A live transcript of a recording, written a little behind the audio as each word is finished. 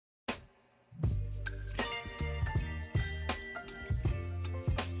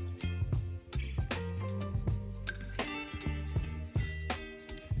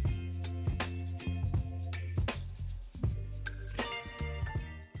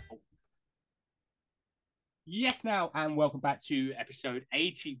Yes, now, and welcome back to episode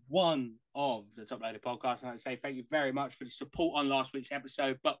 81 of the Top Loader podcast. And I'd say thank you very much for the support on last week's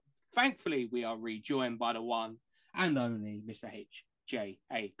episode. But thankfully, we are rejoined by the one and only Mr.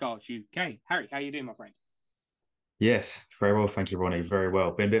 HJA Guards UK. Harry, how you doing, my friend? Yes, very well. Thank you, Ronnie. Very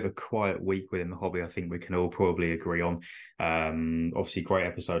well. Been a bit of a quiet week within the hobby. I think we can all probably agree on. Obviously, great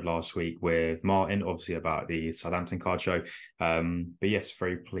episode last week with Martin, obviously about the Southampton card show. But yes,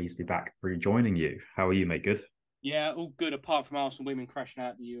 very pleased to be back rejoining you. How are you, mate? Good. Yeah, all good apart from Arsenal women crashing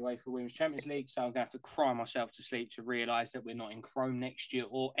out the UEFA Women's Champions League. So I'm going to have to cry myself to sleep to realise that we're not in Chrome next year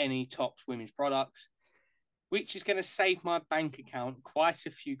or any Tops women's products, which is going to save my bank account quite a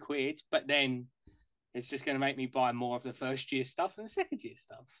few quid. But then it's just going to make me buy more of the first year stuff and the second year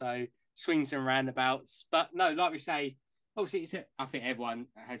stuff. So swings and roundabouts. But no, like we say, obviously, I think everyone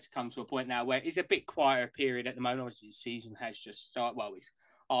has come to a point now where it's a bit quieter period at the moment. Obviously, the season has just started. Well, it's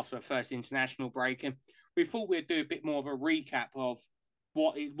after the first international break. And we thought we'd do a bit more of a recap of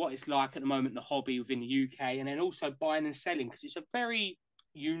what it's like at the moment in the hobby within the UK, and then also buying and selling, because it's a very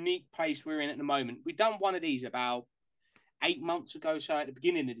unique place we're in at the moment. We've done one of these about 8 months ago, so at the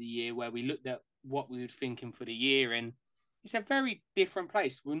beginning of the year, where we looked at what we were thinking for the year, and it's a very different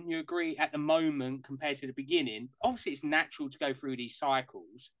place. Wouldn't you agree? At the moment, compared to the beginning, obviously it's natural to go through these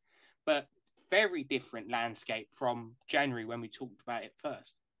cycles, but very different landscape from January when we talked about it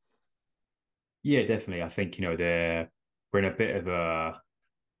first. Yeah, definitely. I think we're in a bit of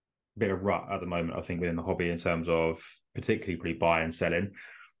rut at the moment. I think within the hobby in terms of particularly buying and selling.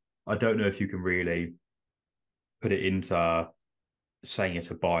 I don't know if you can really put it into saying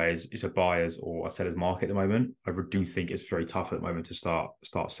it's a buyer's or a seller's market at the moment. I do think it's very tough at the moment to start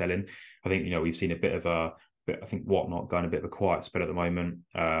selling. I think we've seen a bit of a bit. I think Whatnot going a bit of a quiet spell at the moment.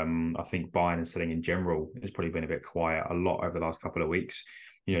 I think buying and selling in general has probably been a bit quiet a lot over the last couple of weeks.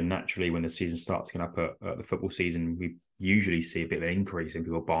 Naturally, when the season starts getting up at the football season, we usually see a bit of an increase in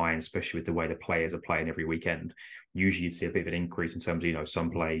people buying, especially with the way the players are playing every weekend. Usually, you see a bit of an increase in terms of some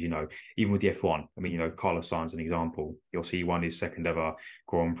players. Even with the F1. I mean, Carlos Sainz, an example. You'll see he won his second ever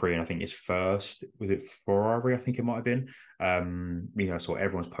Grand Prix, and I think his first was it Ferrari. I think it might have been. So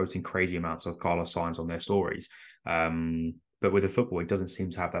everyone's posting crazy amounts of Carlos Sainz on their stories. But with the football, it doesn't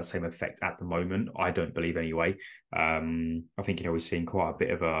seem to have that same effect at the moment. I don't believe anyway. I think we're seeing quite a bit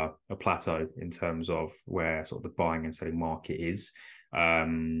of a plateau in terms of where sort of the buying and selling market is. I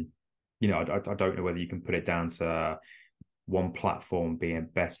don't know whether you can put it down to one platform being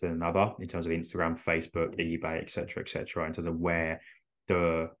better than another in terms of Instagram, Facebook, eBay, etc., in terms of where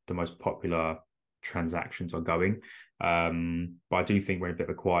the most popular transactions are going. But I do think we're in a bit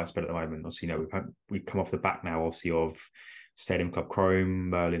of a quiet spell at the moment. Obviously, we've come off the back now, obviously, of Stadium Club Chrome,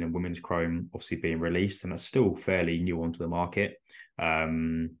 Merlin, and Women's Chrome, obviously being released, and that's still fairly new onto the market.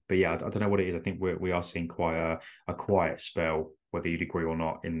 But yeah, I don't know what it is. I think we are seeing quite a quiet spell, whether you'd agree or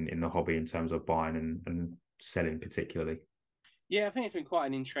not, in the hobby in terms of buying and selling, particularly. Yeah, I think it's been quite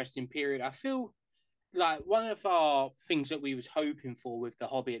an interesting period. I feel like one of our things that we was hoping for with the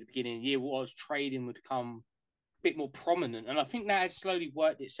hobby at the beginning of the year was trading would come a bit more prominent, and I think that has slowly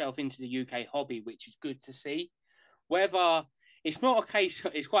worked itself into the UK hobby, which is good to see. Whether it's not a case,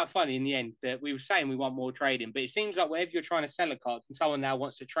 it's quite funny in the end that we were saying we want more trading, but it seems like whenever you're trying to sell a card and someone now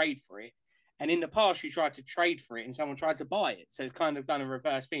wants to trade for it, and in the past you tried to trade for it and someone tried to buy it, so it's kind of done a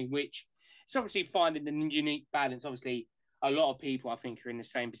reverse thing, which it's obviously finding the unique balance. Obviously, a lot of people I think are in the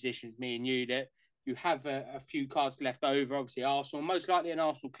same position as me and you, that you have a few cards left over. Obviously, Arsenal, most likely an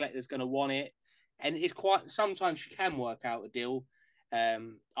Arsenal collector is going to want it, and it's quite sometimes you can work out a deal.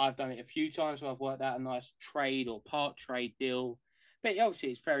 I've done it a few times where I've worked out a nice trade or part trade deal. But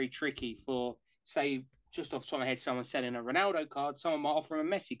obviously, it's very tricky for, say, just off the top of my head, someone selling a Ronaldo card. Someone might offer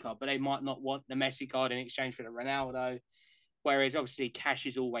them a Messi card, but they might not want the Messi card in exchange for the Ronaldo. Whereas, obviously, cash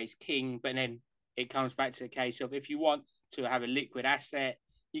is always king. But then it comes back to the case of if you want to have a liquid asset,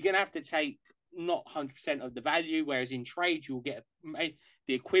 you're going to have to take not 100% of the value. Whereas in trade, you'll get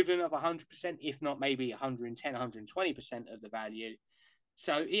the equivalent of 100%, if not maybe 110, 120% of the value.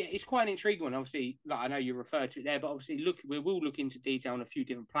 So it's quite an intriguing one. Obviously, like I know you referred to it there, but obviously, we will look into detail on a few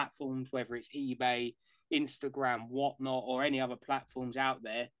different platforms, whether it's eBay, Instagram, Whatnot, or any other platforms out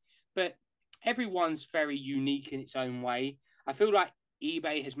there. But everyone's very unique in its own way. I feel like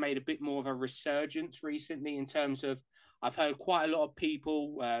eBay has made a bit more of a resurgence recently in terms of I've heard quite a lot of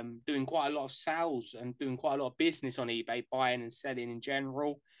people doing quite a lot of sales and doing quite a lot of business on eBay, buying and selling in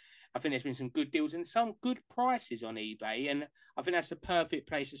general. I think there's been some good deals and some good prices on eBay, and I think that's the perfect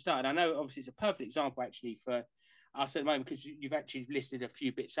place to start. And I know obviously it's a perfect example actually for us at the moment because you've actually listed a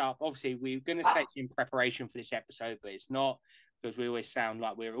few bits up. Obviously, we're going to say it's in preparation for this episode, but it's not because we always sound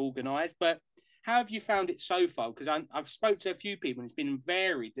like we're organised. But How have you found it so far? Because I've spoke to a few people and it's been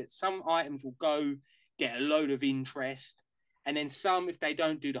varied that some items will go get a load of interest, and then some, if they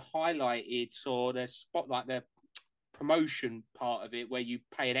don't do the highlighted or the spotlight, the promotion part of it where you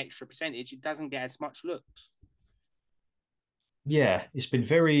pay an extra percentage, it doesn't get as much looks. Yeah, it's been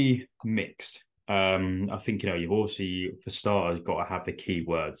very mixed. I think, you've obviously, for starters, got to have the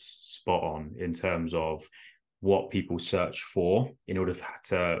keywords spot on in terms of what people search for in order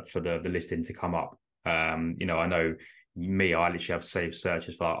for the listing to come up. I know me, I literally have saved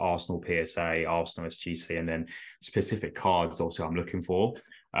searches for Arsenal PSA, Arsenal SGC, and then specific cards also I'm looking for.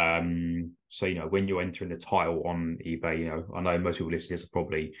 So, when you're entering the title on eBay, I know most people listening to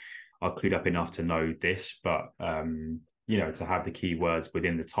this are clued up enough to know this, but to have the keywords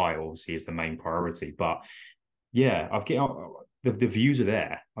within the title obviously is the main priority. But yeah, I've get the views are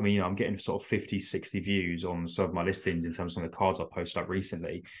there. I mean, I'm getting sort of 50, 60 views on some of my listings in terms of some of the cards I posted up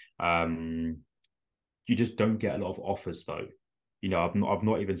recently. You just don't get a lot of offers though. I've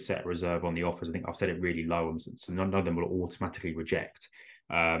not even set a reserve on the offers. I think I've set it really low, and so none of them will automatically reject.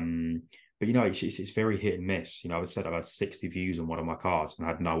 But it's very hit and miss. I said I've had 60 views on one of my cards and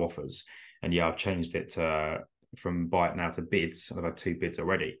I had no offers. And yeah, I've changed it from buy it now to bids. I've had 2 bids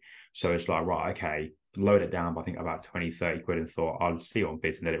already. So it's like, right, okay, load it down by I think about 20, 30 quid, and thought I'll see it on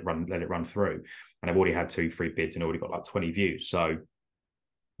bids and let it run through. And I've already had 2, 3 bids and already got like 20 views. So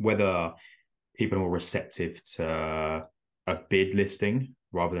whether people are more receptive to a bid listing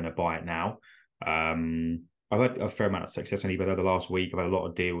rather than a buy it now. I've had a fair amount of success on eBay over the last week. I've had a lot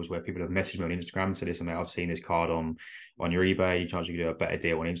of deals where people have messaged me on Instagram and said, listen, mate, I've seen this card on your eBay. Chance you can do a better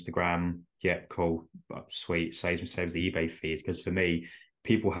deal on Instagram. Yeah, cool. Sweet. Saves the eBay fees. Because for me,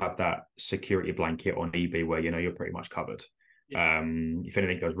 people have that security blanket on eBay where, you're pretty much covered. Yeah. If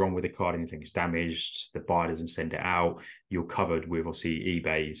anything goes wrong with the card, anything's damaged, the buyer doesn't send it out, you're covered with obviously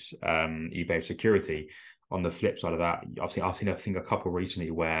eBay's eBay security. On the flip side of that, I've seen I think a couple recently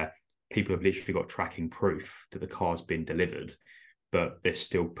where people have literally got tracking proof that the card's been delivered, but they're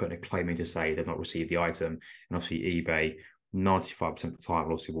still putting a claim in to say they've not received the item. And obviously eBay 95% of the time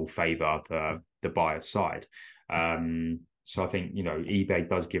obviously will favor the buyer's side. So I think, eBay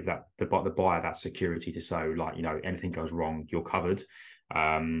does give the buyer that security to say, like, anything goes wrong, you're covered.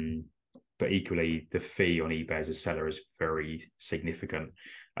 But equally, the fee on eBay as a seller is very significant,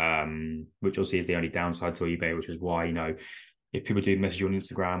 which obviously is the only downside to eBay, which is why, if people do message you on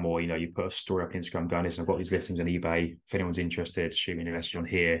Instagram or, you put a story up on Instagram going, listen, I've got these listings on eBay. If anyone's interested, shoot me a message on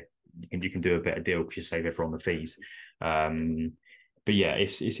here. You can do a better deal because you save everyone the fees. But yeah,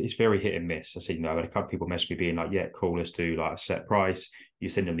 it's very hit and miss. I see, I've had a couple of people message me being like, yeah, cool, let's do like a set price. You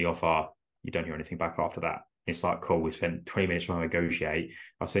send them the offer, you don't hear anything back after that. It's like, cool, we spent 20 minutes trying to negotiate.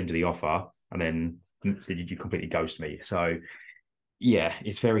 I'll send you the offer and then you completely ghost me. So yeah,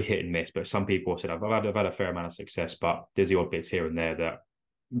 it's very hit and miss. But some people said I've had a fair amount of success, but there's the odd bits here and there that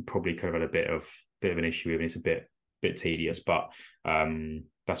probably could have had a bit of an issue with, and it's a bit tedious. But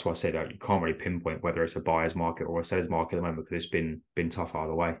that's why I said you can't really pinpoint whether it's a buyer's market or a seller's market at the moment, because it's been tough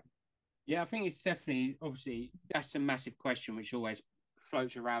either way. Yeah, I think it's definitely, obviously, that's a massive question which always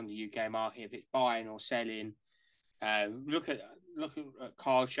floats around the UK market, if it's buying or selling. Look at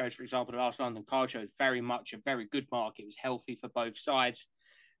car shows, for example. The last London car show is very much a very good market. It was healthy for both sides.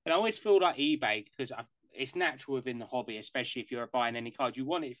 And I always feel like eBay, because it's natural within the hobby, especially if you're buying any card, you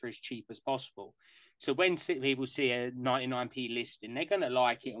want it for as cheap as possible. So when people see a 99p listing, they're going to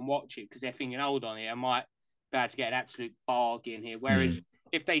like it and watch it because they're thinking, hold on, I might be able to get an absolute bargain here. Whereas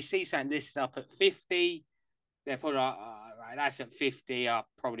if they see something listed up at 50, they're probably like, right, that's at 50. I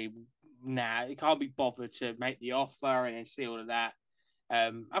probably, it can't be bothered to make the offer and then see all of that.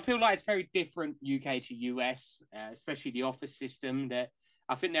 I feel like it's very different UK to US, especially the offer system. That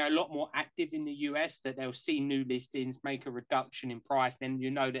I think they're a lot more active in the US, that they'll see new listings, make a reduction in price, then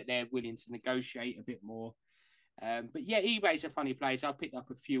that they're willing to negotiate a bit more. But yeah, eBay's a funny place. I picked up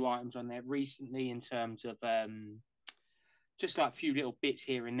a few items on there recently in terms of just like a few little bits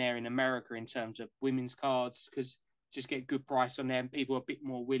here and there in America in terms of women's cards, because just get good price on them. People are a bit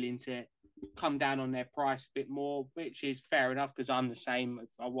more willing to come down on their price a bit more, which is fair enough because I'm the same.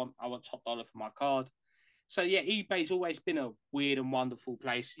 If I want top dollar for my card. So yeah, eBay's always been a weird and wonderful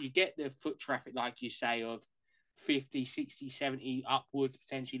place. You get the foot traffic, like you say, of 50, 60, 70 upwards,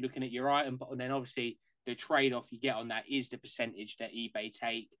 potentially looking at your item. But then obviously the trade-off you get on that is the percentage that eBay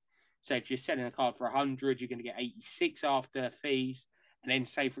take. So if you're selling a card for 100, you're going to get 86 after fees. And then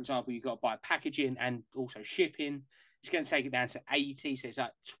say, for example, you've got to buy packaging and also shipping. It's going to take it down to 80. So it's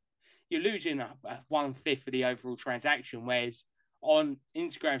like you're losing a 1/5 of the overall transaction. Whereas on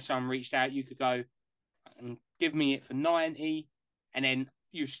Instagram, if someone reached out, you could go and give me it for 90. And then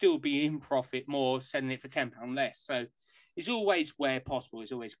you still be in profit more selling it for £10 less. So it's always, where possible,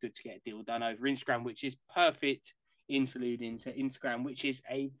 it's always good to get a deal done over Instagram, which is perfect interlude into Instagram, which is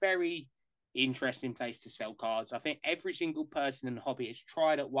a very interesting place to sell cards. I think every single person in the hobby has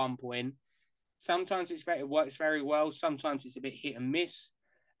tried at one point. Sometimes it works very well. Sometimes it's a bit hit and miss.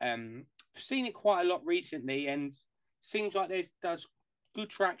 I've seen it quite a lot recently, and seems like does good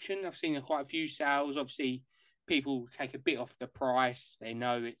traction. I've seen quite a few sales. Obviously, people take a bit off the price. They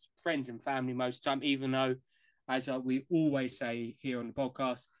know it's friends and family most of the time, even though, as we always say here on the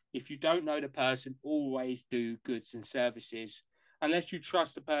podcast, if you don't know the person, always do goods and services. Unless you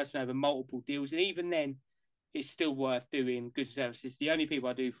trust the person over multiple deals. And even then, it's still worth doing good services. The only people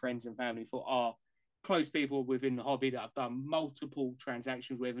I do friends and family for are close people within the hobby that I've done multiple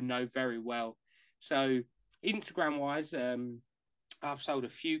transactions with and know very well. So Instagram wise, I've sold a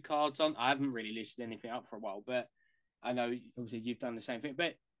few cards on. I haven't really listed anything up for a while, but I know obviously you've done the same thing.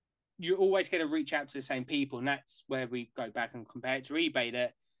 But you're always going to reach out to the same people, and that's where we go back and compare it to eBay.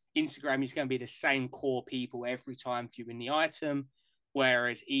 That Instagram is going to be the same core people every time viewing the item,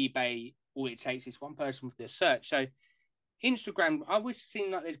 whereas eBay, all it takes is one person with the search. So Instagram, I've always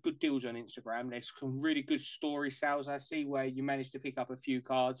seen like there's good deals on Instagram. There's some really good story sales I see where you manage to pick up a few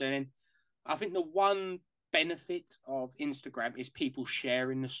cards. And then I think the one benefit of Instagram is people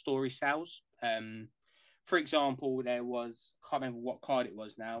sharing the story sales. For example, there was, I can't remember what card it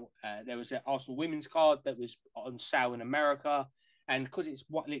was now. There was an Arsenal women's card that was on sale in America. And because it's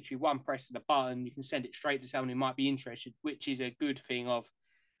literally one press of the button, you can send it straight to someone who might be interested, which is a good thing of,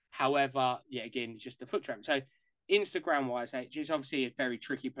 however, yeah, again, it's just a foot traffic. So Instagram-wise, it's obviously a very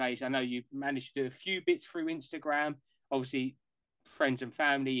tricky place. I know you've managed to do a few bits through Instagram. Obviously, friends and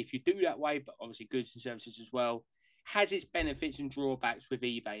family, if you do that way, but obviously goods and services as well, has its benefits and drawbacks with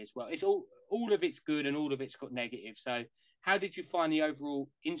eBay as well. It's all of it's good and all of it's got negative. So how did you find the overall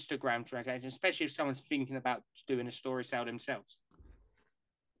Instagram transaction, especially if someone's thinking about doing a story sale themselves?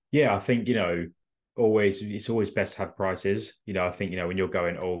 Yeah, I think, it's always best to have prices. I think, when you're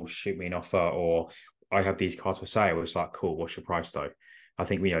going, oh, shoot me an offer, or I have these cards for sale, it's like, cool, what's your price though? I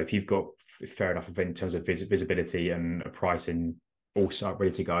think, if you've got fair enough in terms of visibility and a pricing all set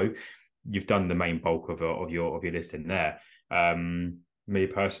ready to go, you've done the main bulk of your listing there. Me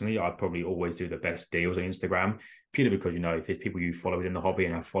personally, I'd probably always do the best deals on Instagram, purely because if it's people you follow within the hobby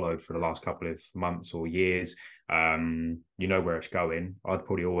and have followed for the last couple of months or years, where it's going. I'd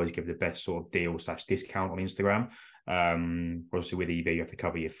probably always give the best sort of deal / discount on Instagram. Obviously with eBay you have to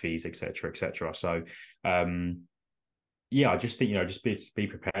cover your fees, etc., etc. So I just think, just be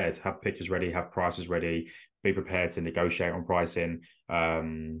prepared, have pictures ready, have prices ready, be prepared to negotiate on pricing,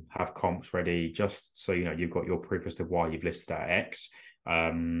 have comps ready, just so you've got your proof as to why you've listed at X.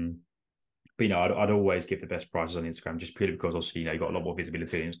 But I'd always give the best prices on Instagram, just purely because obviously you've got a lot more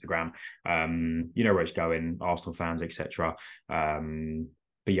visibility on Instagram. Where it's going, Arsenal fans, etc.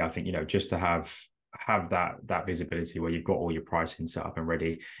 But yeah, I think just to have that visibility where you've got all your pricing set up and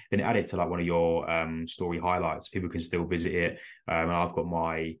ready, then add it to like one of your story highlights. People can still visit it. And I've got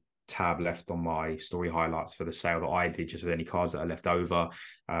my tab left on my story highlights for the sale that I did, just with any cards that are left over.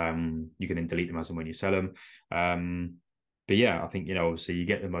 You can then delete them as and when you sell them. But yeah, I think, obviously you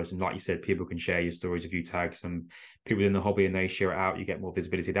get the most, and like you said, people can share your stories if you tag some people in the hobby and they share it out, you get more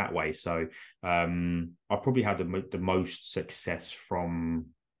visibility that way. So I probably had the most success from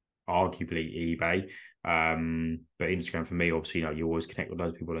arguably eBay. But Instagram for me, obviously, you always connect with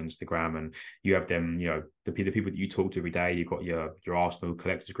those people on Instagram, and you have them, the people that you talk to every day. You've got your Arsenal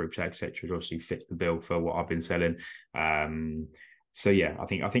collectors groups, etc. Obviously fits the bill for what I've been selling. So yeah, I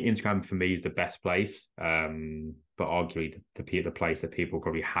think Instagram for me is the best place. But arguably the place that people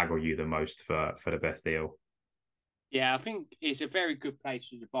probably haggle you the most for the best deal. Yeah, I think it's a very good place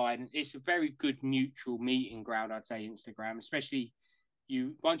to buy, and it's a very good neutral meeting ground, I'd say, Instagram, especially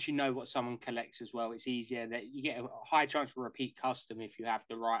once you know what someone collects as well, it's easier that you get a high chance for repeat custom if you have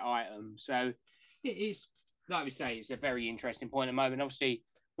the right item. So it is, like we say, it's a very interesting point at the moment. Obviously,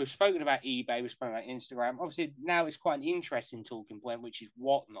 we've spoken about eBay, we've spoken about Instagram. Obviously, now it's quite an interesting talking point, which is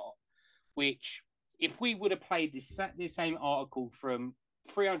Whatnot, which if we would have played this same article from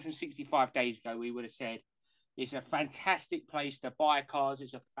 365 days ago, we would have said it's a fantastic place to buy cards.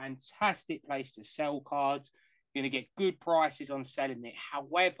 It's a fantastic place to sell cards. You're going to get good prices on selling it.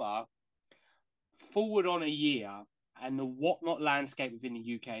 However, forward on a year, and the Whatnot landscape within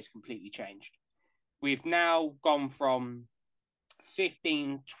the UK has completely changed. We've now gone from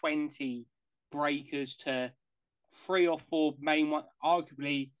 15, 20 breakers to 3 or 4 main ones.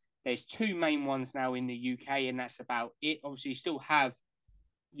 Arguably, there's 2 main ones now in the UK, and that's about it. Obviously, you still have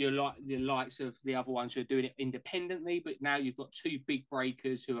you're like the likes of the other ones who are doing it independently, but now you've got two big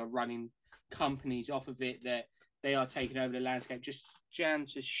breakers who are running companies off of it that they are taking over the landscape just down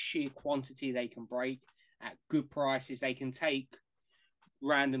to sheer quantity they can break at good prices. They can take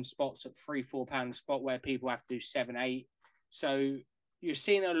random spots at £3-4 a spot where people have to do 7-8. So you're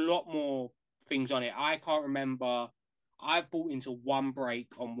seeing a lot more things on it. I can't remember. I've bought into one break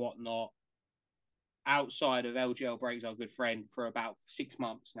on Whatnot outside of LGL Breaks, our good friend, for about 6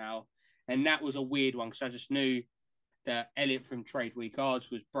 months now. And that was a weird one because I just knew that Elliot from Trade Week Odds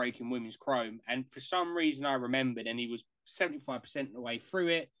was breaking women's chrome. And for some reason I remembered, and he was 75% of the way through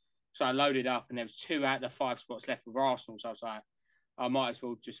it. So I loaded up and there was 2 out of the 5 spots left with Arsenal. So I was like, I might as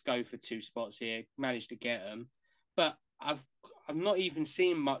well just go for 2 spots here, managed to get them. But I've not even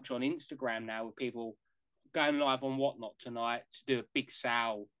seen much on Instagram now with people going live on Whatnot tonight to do a big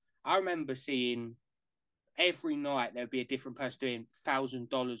sale. I remember seeing every night there would be a different person doing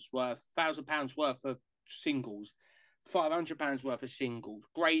 £1,000 worth of singles, £500 worth of singles,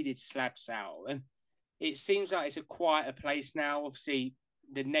 graded slab sale. And it seems like it's a quieter place now. Obviously,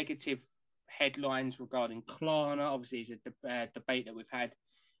 the negative headlines regarding Klarna, obviously, is a debate that we've had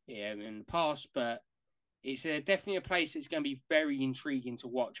in the past, but it's definitely a place that's going to be very intriguing to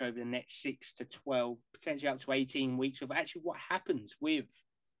watch over the next 6 to 12, potentially up to 18 weeks of actually what happens with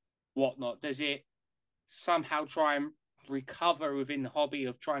Whatnot. Does it somehow try and recover within the hobby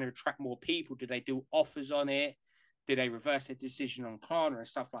of trying to attract more people? Do they do offers on it? Do they reverse their decision on Klarna and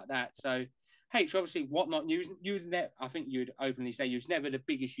stuff like that? So, H, obviously, Whatnot using that, I think you'd openly say you was never the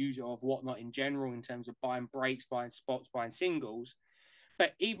biggest user of Whatnot in general in terms of buying breaks, buying spots, buying singles.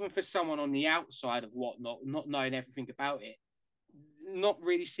 But even for someone on the outside of Whatnot, not knowing everything about it, not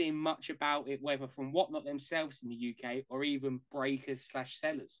really seeing much about it, whether from Whatnot themselves in the UK or even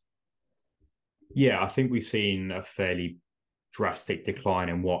breakers/sellers. Yeah, I think we've seen a fairly drastic decline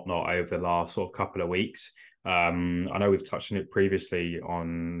in Whatnot over the last sort of couple of weeks. I know we've touched on it previously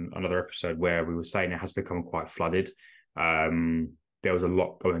on another episode where we were saying it has become quite flooded. There was a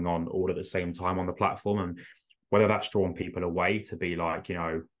lot going on all at the same time on the platform, and whether that's drawn people away to be like,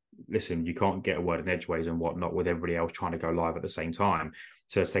 listen, you can't get a word in edgeways and whatnot with everybody else trying to go live at the same time.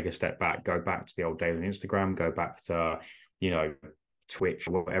 So let's take a step back, go back to the old days on Instagram, go back to, Twitch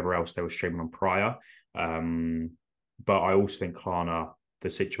or whatever else they were streaming on prior. But I also think Klarna, the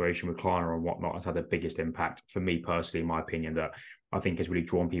situation with Klarna and whatnot, has had the biggest impact for me personally, in my opinion, that I think has really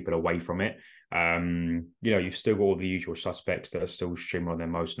drawn people away from it. You've still got all the usual suspects that are still streaming on there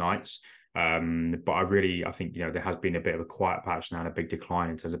most nights. But I think, there has been a bit of a quiet patch now and a big decline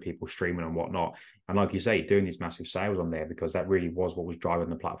in terms of people streaming and whatnot. And like you say, doing these massive sales on there, because that really was what was driving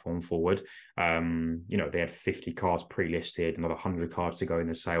the platform forward. They had 50 cards pre-listed, another 100 cards to go in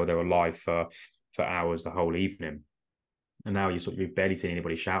the sale. They were live for hours the whole evening. And now you've barely seen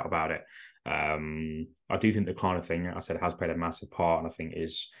anybody shout about it. I do think the Klarna thing, I said, has played a massive part, and I think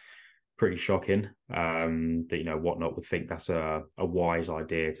is pretty shocking that Whatnot would think that's a wise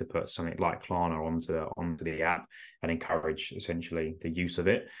idea to put something like Klarna onto the app and encourage essentially the use of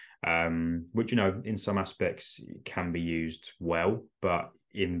it, which in some aspects can be used well, but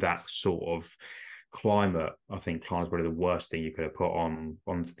in that sort of climate, I think Klarna is probably the worst thing you could have put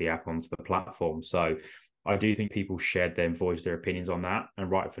onto the app, onto the platform. So I do think people shared them, voiced their opinions on that,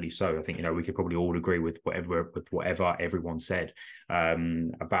 and rightfully so. I think we could probably all agree with whatever everyone said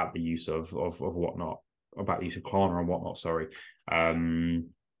about the use of whatnot, about the use of Klarna and whatnot. Sorry,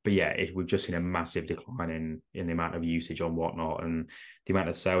 but yeah, we've just seen a massive decline in the amount of usage on whatnot and the amount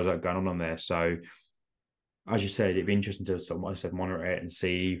of sales that are going on there. So, as you said, it'd be interesting to monitor it and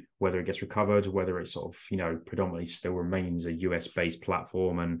see whether it gets recovered, whether it sort of, predominantly still remains a US based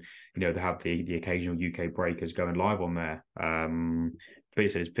platform, and, they have the occasional UK breakers going live on there. But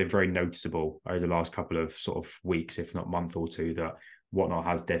it's been very noticeable over the last couple of sort of weeks, if not month or two, that Whatnot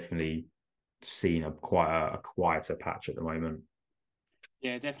has definitely seen a quieter patch at the moment.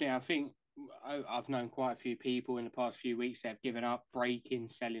 Yeah, definitely. I think I've known quite a few people in the past few weeks that have given up breaking,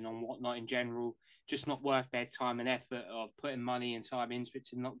 selling on Whatnot in general, just not worth their time and effort of putting money and time into it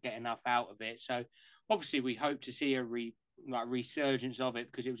to not get enough out of it. So obviously we hope to see a resurgence of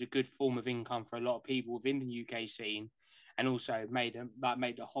it, because it was a good form of income for a lot of people within the UK scene, and also made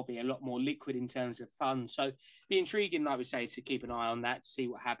the hobby a lot more liquid in terms of funds. So be intriguing, like we say, to keep an eye on that, to see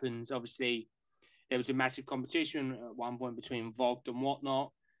what happens. Obviously, there was a massive competition at one point between Vogt and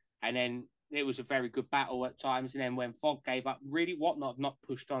Whatnot, and then it was a very good battle at times. And then when Vogt gave up, really Whatnot have not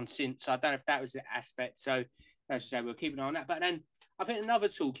pushed on since. So I don't know if that was the aspect. So as I say, we'll keep an eye on that. But then I think another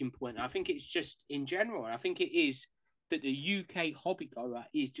talking point, I think it's just in general, and I think it is that the UK hobbygoer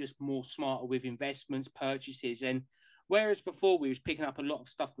is just more smarter with investments, purchases, and Whereas before we was picking up a lot of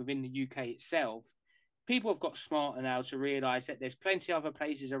stuff within the UK itself, people have got smarter now to realise that there's plenty of other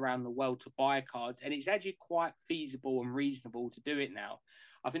places around the world to buy cards, and it's actually quite feasible and reasonable to do it now.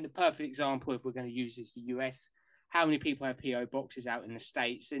 I think the perfect example, if we're going to use, is the US. How many people have PO boxes out in the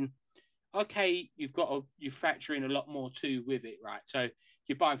States? And okay, you factor in a lot more too with it, right? So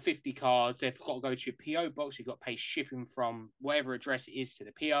you're buying 50 cards, they've got to go to your PO box, you've got to pay shipping from whatever address it is to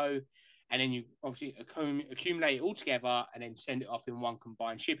the PO, and then you obviously accumulate it all together and then send it off in one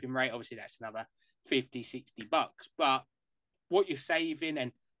combined shipping rate. Obviously, that's another 50, $60. But what you're saving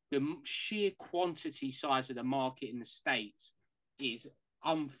and the sheer quantity size of the market in the States is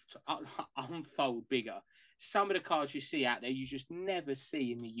unfold bigger. Some of the cards you see out there, you just never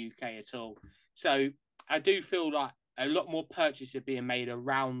see in the UK at all. So I do feel like a lot more purchases are being made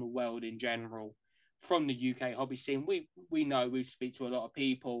around the world in general from the UK hobby scene. We know, we speak to a lot of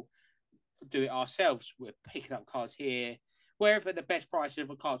people, do it ourselves. We're picking up cards here. Wherever the best price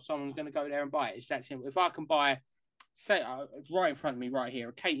of a card, someone's going to go there and buy it. It's that simple. If I can buy, say, right in front of me, right here,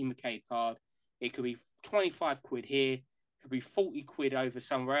 a Katie McCabe card, it could be 25 quid here, it could be 40 quid over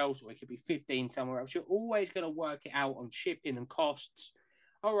somewhere else, or it could be 15 somewhere else. You're always going to work it out on shipping and costs.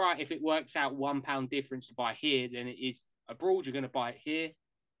 All right, if it works out £1 difference to buy here than it is abroad, you're going to buy it here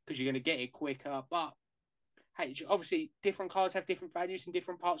because you're going to get it quicker. But hey, obviously, different cards have different values in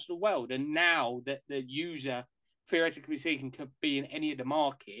different parts of the world. And now that the user, theoretically speaking, could be in any of the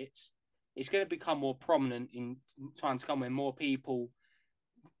markets, it's going to become more prominent in time to come when more people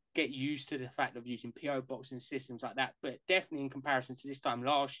get used to the fact of using PO boxes and systems like that. But definitely in comparison to this time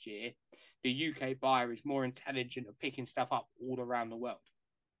last year, the UK buyer is more intelligent at picking stuff up all around the world.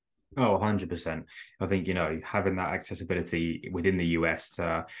 Oh, 100%. I think, having that accessibility within the US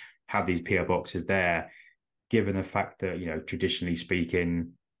to have these PO boxes there, given the fact that, traditionally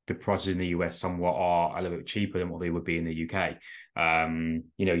speaking, the prices in the US somewhat are a little bit cheaper than what they would be in the UK.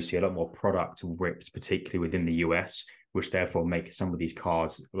 You see a lot more product ripped, particularly within the US, which therefore make some of these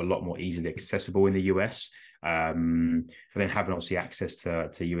cards a lot more easily accessible in the US. And then having obviously access to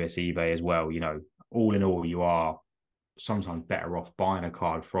US eBay as well, all in all, you are sometimes better off buying a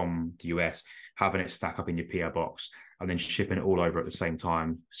card from the US, having it stack up in your PO box, and then shipping it all over at the same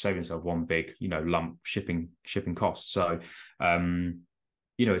time, saving yourself one big, lump shipping costs. So,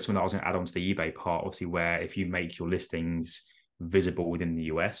 it's something I was going to add on to the eBay part, obviously, where if you make your listings visible within the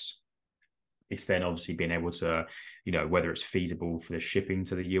US, it's then obviously being able to, whether it's feasible for the shipping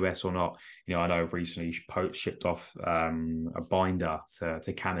to the US or not. I know I've recently shipped off a binder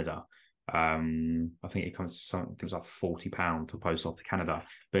to Canada. I think it comes to something, it was like £40 to post off to Canada,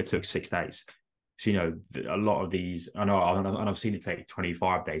 but it took 6 days. So, a lot of these, I know, and I've seen it take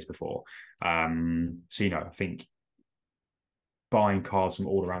 25 days before. So, I think buying cards from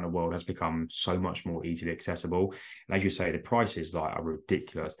all around the world has become so much more easily accessible. And as you say, the prices are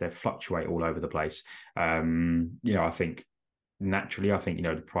ridiculous. They fluctuate all over the place. I think naturally,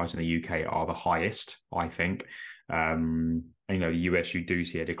 the price in the UK are the highest, I think. The US, you do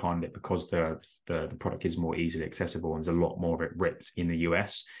see a decline in it because the product is more easily accessible and there's a lot more of it ripped in the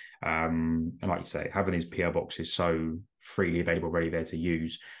US. And like you say, having these PO boxes so freely available, ready there to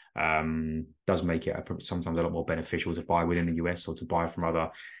use, does make it sometimes a lot more beneficial to buy within the US or to buy from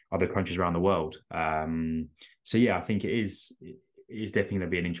other countries around the world. So yeah, I think it is definitely going to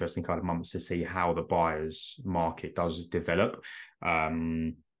be an interesting kind of months to see how the buyers market does develop.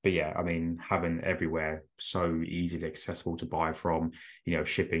 But yeah, having everywhere so easily accessible to buy from,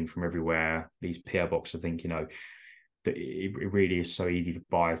 shipping from everywhere, these PO boxes, I think, that it really is so easy for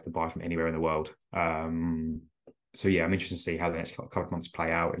buyers to buy from anywhere in the world. So yeah, I'm interested to see how the next couple of months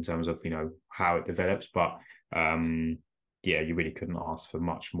play out in terms of, how it develops. But yeah, you really couldn't ask for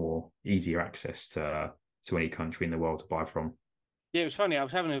much more easier access to any country in the world to buy from. Yeah, it was funny. I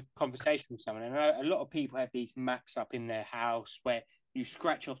was having a conversation with someone, and a lot of people have these maps up in their house where you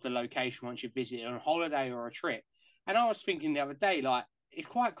scratch off the location once you visit on a holiday or a trip. And I was thinking the other day, like, it's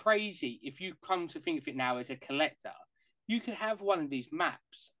quite crazy if you come to think of it now as a collector. You could have one of these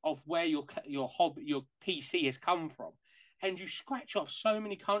maps of where your PC has come from, and you scratch off so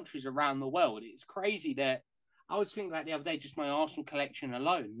many countries around the world. It's crazy that I was thinking about the other day, just my Arsenal collection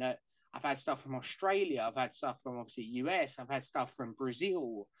alone, that I've had stuff from Australia, I've had stuff from obviously US, I've had stuff from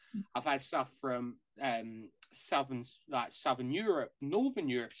Brazil, I've had stuff from Southern Europe, Northern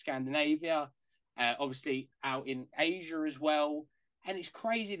Europe, Scandinavia, obviously out in Asia as well. And it's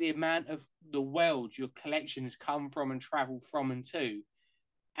crazy the amount of the world your collection has come from and traveled from and to.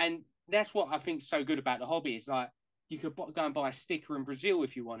 And that's what I think is so good about the hobby. Is like you could go and buy a sticker in Brazil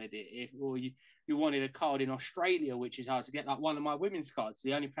if you wanted it, or you wanted a card in Australia, which is hard to get. Like one of my women's cards,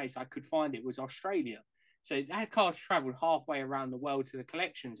 the only place I could find it was Australia. So that card's travelled halfway around the world to the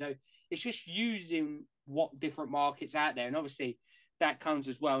collection. So it's just using what different markets out there, and obviously that comes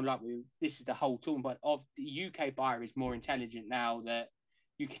as well. Like this is the whole toolkit of the UK buyer is more intelligent now that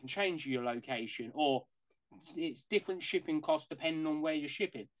you can change your location, or it's different shipping costs depending on where you're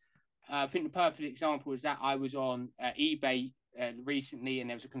shipping. I think the perfect example is that I was on eBay recently, and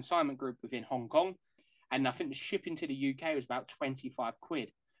there was a consignment group within Hong Kong, and I think the shipping to the UK was about 25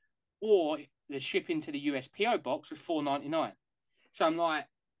 quid, or the shipping to the USPO box was $4.99. So I'm like,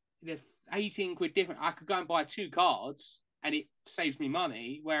 the 18 quid different. I could go and buy 2 cards, and it saves me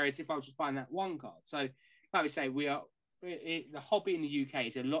money. Whereas if I was just buying that 1 card, so like we say, the hobby in the UK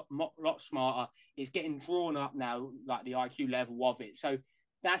is a lot smarter. It's getting drawn up now, like the IQ level of it. So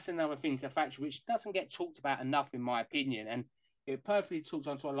that's another thing to factor, which doesn't get talked about enough, in my opinion. And it perfectly talks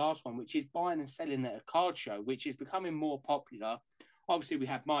on to our last one, which is buying and selling at a card show, which is becoming more popular. Obviously, we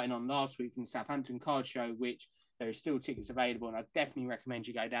had Martin on last week from the Southampton Card Show, which there are still tickets available, and I definitely recommend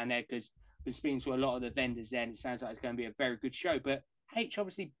you go down there because I've been speaking to a lot of the vendors there, and it sounds like it's going to be a very good show. But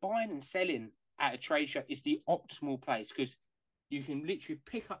obviously, buying and selling at a trade show is the optimal place because you can literally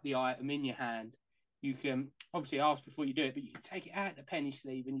pick up the item in your hand. You can obviously ask before you do it, but you can take it out the penny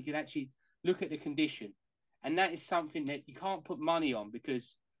sleeve and you can actually look at the condition. And that is something that you can't put money on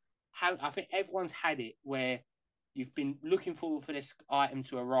because I think everyone's had it where you've been looking forward for this item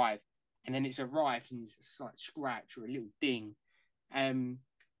to arrive and then it's arrived and it's a slight scratch or a little ding.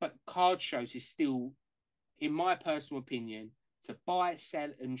 But card shows is still, in my personal opinion, to buy, sell,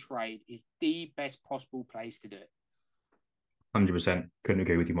 and trade is the best possible place to do it. 100%. Couldn't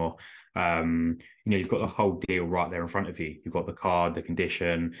agree with you more. You've got the whole deal right there in front of you. You've got the card, the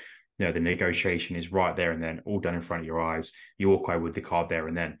condition, the negotiation is right there and then, all done in front of your eyes. You walk away with the card there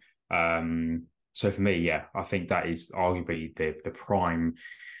and then. So for me, yeah, I think that is arguably the prime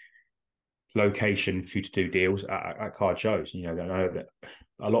location for you to do deals at card shows. I know that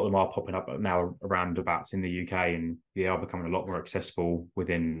a lot of them are popping up now around abouts in the UK, and they are becoming a lot more accessible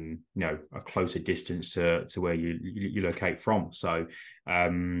within a closer distance to where you locate from. So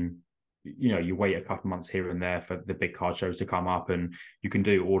you wait a couple of months here and there for the big card shows to come up, and you can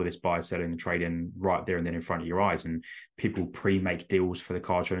do all of this buy, selling, and trading right there and then in front of your eyes. And people pre-make deals for the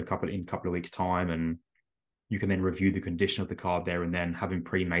card show in a couple of weeks' time, and you can then review the condition of the card there and then, having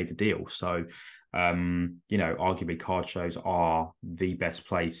pre-made the deal. So, arguably card shows are the best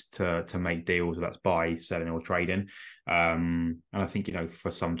place to make deals, whether that's buy, selling, or trading. And I think,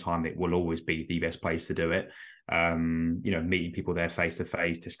 for some time it will always be the best place to do it. Meeting people there face to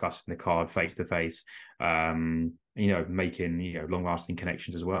face, discussing the card face to face, making, long-lasting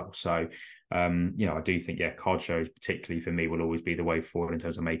connections as well. So, I do think, card shows, particularly for me, will always be the way forward in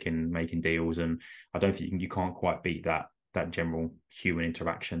terms of making deals. And I don't think you can't quite beat that general human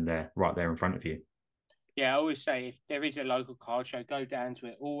interaction there, right there in front of you. Yeah, I always say if there is a local card show, go down to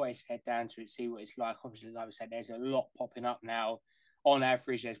it. Always head down to it, see what it's like. Obviously, like I said, there's a lot popping up now. On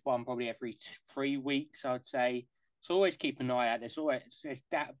average, there's one probably every 3 weeks, I'd say. So always keep an eye out. There's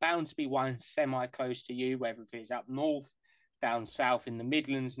bound to be one semi-close to you, whether it's up north, down south in the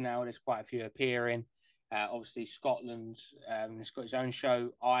Midlands now. There's quite a few appearing. Obviously, Scotland has got its own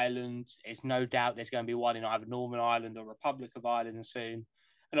show. Ireland, there's no doubt there's going to be one in either Northern Ireland or Republic of Ireland soon.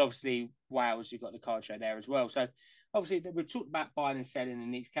 And obviously, Wales, you've got the card show there as well. So obviously, we've talked about buying and selling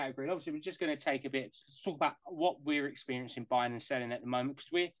in each category. And obviously, we're just going to take a bit to talk about what we're experiencing buying and selling at the moment,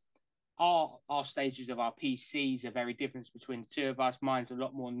 because our stages of our PCs are very different between the two of us. Mine's a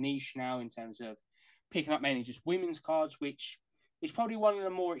lot more niche now in terms of picking up mainly just women's cards, which is probably one of the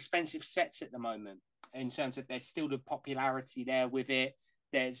more expensive sets at the moment in terms of there's still the popularity there with it.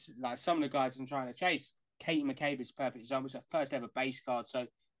 There's like some of the guys I'm trying to chase. Katie McCabe is a perfect example. It's her first ever base card. So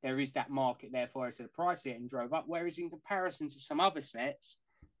there is that market there for us. So the price getting drove up. Whereas in comparison to some other sets,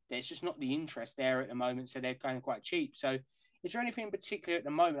 there's just not the interest there at the moment. So they're going quite cheap. So is there anything in particular at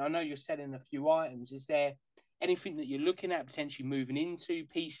the moment? I know you're selling a few items. Is there anything that you're looking at potentially moving into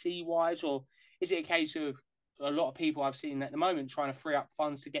PC wise, or is it a case of a lot of people I've seen at the moment trying to free up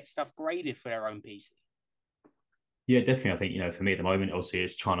funds to get stuff graded for their own PC? Yeah, definitely. I think, for me at the moment, obviously,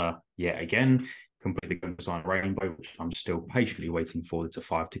 it's trying to, again, completely design Rainbow, which I'm still patiently waiting for the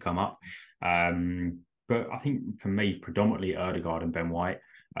 5 to come up. But I think for me, predominantly Erdegaard and Ben White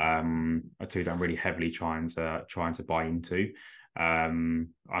are two that I'm really heavily trying to buy into. I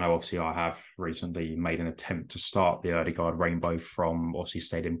know obviously I have recently made an attempt to start the Erdegaard Rainbow from obviously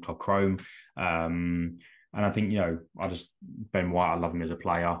Stadium Club Chrome. And I think, Ben White, I love him as a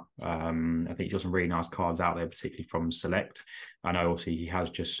player. I think he's got some really nice cards out there, particularly from Select. I know obviously he has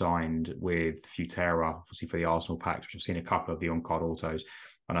just signed with Futera, obviously for the Arsenal packs, which I've seen a couple of the on-card autos.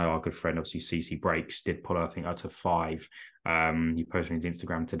 I know our good friend, obviously, CC Breaks, did pull, I think, out to 5. He posted on his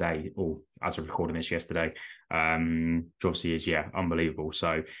Instagram today, or as of recording this yesterday, which obviously is, unbelievable.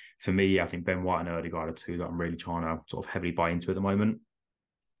 So for me, I think Ben White and Odegaard are two that I'm really trying to sort of heavily buy into at the moment.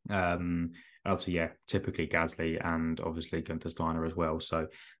 Obviously, typically Gasly and obviously Gunther Steiner as well. So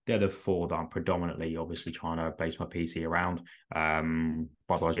they're the 4 that I'm predominantly obviously trying to base my PC around.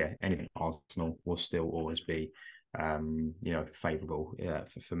 But otherwise, anything Arsenal will still always be, favourable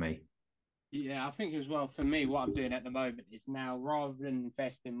for me. Yeah, I think as well for me, what I'm doing at the moment is now rather than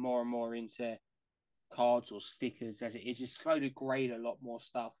investing more and more into cards or stickers as it is, just slowly grade a lot more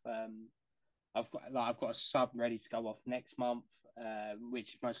stuff. I've got a sub ready to go off next month,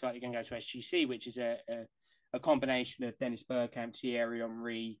 which is most likely going to go to SGC, which is a combination of Dennis Bergkamp, Thierry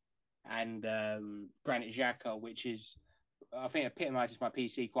Henry, and Granit Xhaka, which is, I think, epitomises my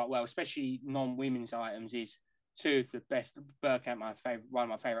PC quite well, especially non-women's items. Is 2 of the best. Bergkamp, one of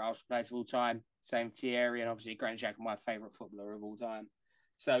my favourite Arsenal players of all time. Same Thierry, and obviously Granit Xhaka, my favourite footballer of all time.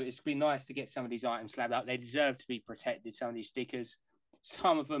 So it's been nice to get some of these items slabbed up. They deserve to be protected, some of these stickers.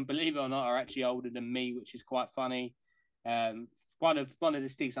 Some of them, believe it or not, are actually older than me, which is quite funny. One of the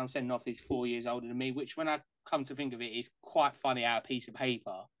stickers I'm sending off is 4 years older than me, which when I come to think of it is quite funny how a piece of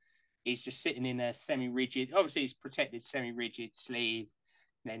paper is just sitting in a semi-rigid, obviously it's protected semi-rigid sleeve,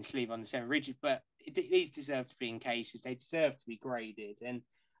 and then sleeve on the semi-rigid, but these deserve to be in cases. They deserve to be graded. And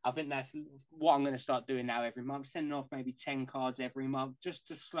I think that's what I'm going to start doing now every month, sending off maybe 10 cards every month just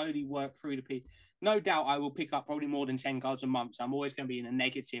to slowly work through the piece. No doubt I will pick up probably more than 10 cards a month, so I'm always going to be in a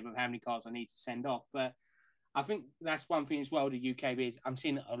negative of how many cards I need to send off. But I think that's one thing as well, the UK is I'm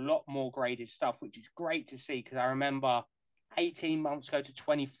seeing a lot more graded stuff, which is great to see, because I remember 18 months ago to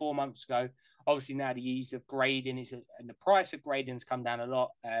 24 months ago, obviously now the ease of grading and the price of grading has come down a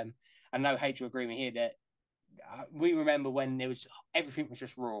lot. I know H will agree with me here that we remember when everything was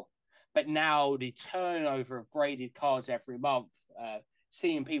just raw, but now the turnover of graded cards every month,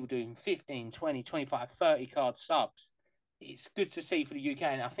 seeing people doing 15, 20, 25, 30 card subs, it's good to see for the UK.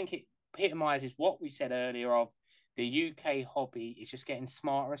 And I think it epitomises what we said earlier of the UK hobby is just getting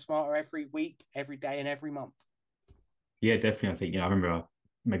smarter and smarter every week, every day, and every month. Yeah, definitely. I think, I remember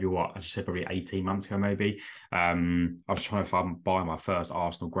maybe as you said, probably 18 months ago, maybe. I was trying to buy my first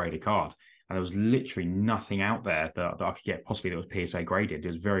Arsenal graded card, and there was literally nothing out there that I could get possibly that was PSA graded. It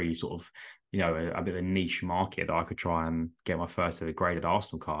was very sort of, a bit of a niche market that I could try and get my first ever graded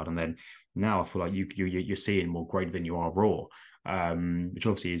Arsenal card. And then now I feel like you're seeing more graded than you are raw, which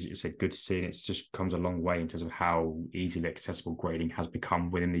obviously is good to see. And it just comes a long way in terms of how easily accessible grading has become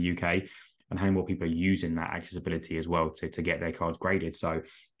within the UK, and how more people are using that accessibility as well to get their cards graded. So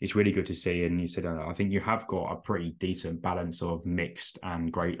it's really good to see. And you said, I think you have got a pretty decent balance of mixed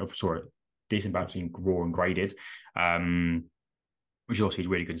and decent balance between raw and graded, which also is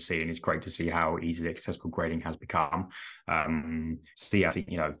really good to see. And it's great to see how easily accessible grading has become. So yeah, I think,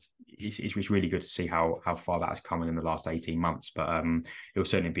 it's really good to see how far that has come in the last 18 months. But it will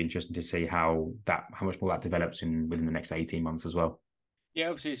certainly be interesting to see how much more that develops within the next 18 months as well. Yeah,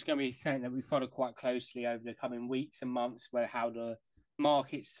 obviously it's going to be something that we follow quite closely over the coming weeks and months, where how the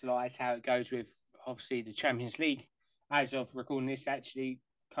market slides, how it goes with obviously the Champions League. As of recording this, actually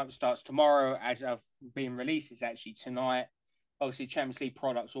starts tomorrow. As of being released, it's actually tonight. Obviously, Champions League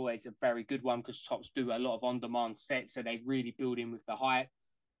products always a very good one because Topps do a lot of on-demand sets, so they really build in with the hype.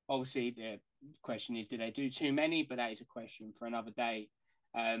 Obviously, the question is, do they do too many? But that is a question for another day.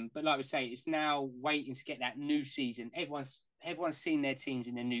 But like we say, it's now waiting to get that new season. Everyone's seen their teams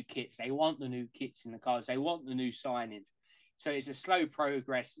in the new kits. They want the new kits in the cards. They want the new signings. So it's a slow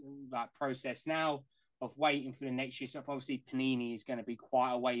process now of waiting for the next year stuff. Obviously, Panini is going to be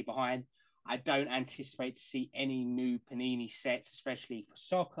quite a way behind. I don't anticipate to see any new Panini sets, especially for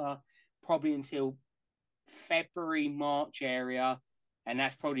soccer, probably until February, March area. And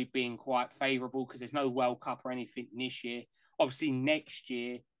that's probably being quite favourable because there's no World Cup or anything this year. Obviously, next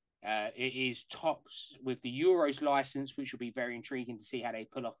year, it is Topps with the Euros license, which will be very intriguing to see how they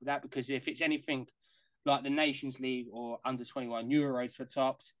pull off with that. Because if it's anything like the Nations League or under 21 Euros for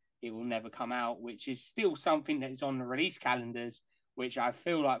Topps, it will never come out, which is still something that is on the release calendars, which I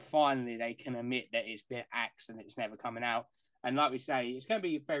feel like finally they can admit that it's been axed and it's never coming out. And like we say, it's going to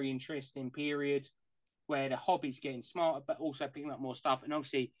be a very interesting period where the hobby's getting smarter, but also picking up more stuff. And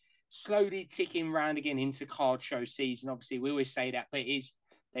obviously, slowly ticking round again into card show season. Obviously, we always say that, but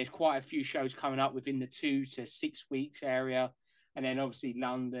there's quite a few shows coming up within the 2 to 6 weeks area. And then obviously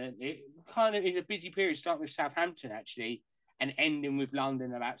London, it kind of is a busy period, starting with Southampton actually, and ending with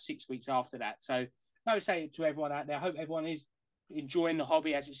London about 6 weeks after that. So I would say to everyone out there, I hope everyone is enjoying the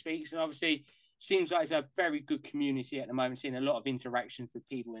hobby as it speaks. And obviously, seems like it's a very good community at the moment, seeing a lot of interactions with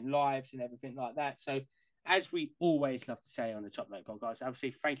people in lives and everything like that. So, as we always love to say on the Top Note podcast,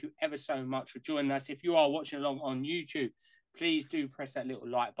 obviously, thank you ever so much for joining us. If you are watching along on YouTube, please do press that little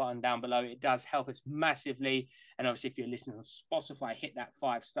like button down below. It does help us massively. And obviously, if you're listening on Spotify, hit that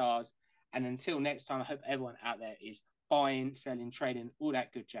 5 stars. And until next time, I hope everyone out there is buying, selling, trading, all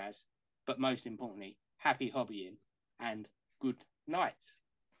that good jazz. But most importantly, happy hobbying and good night.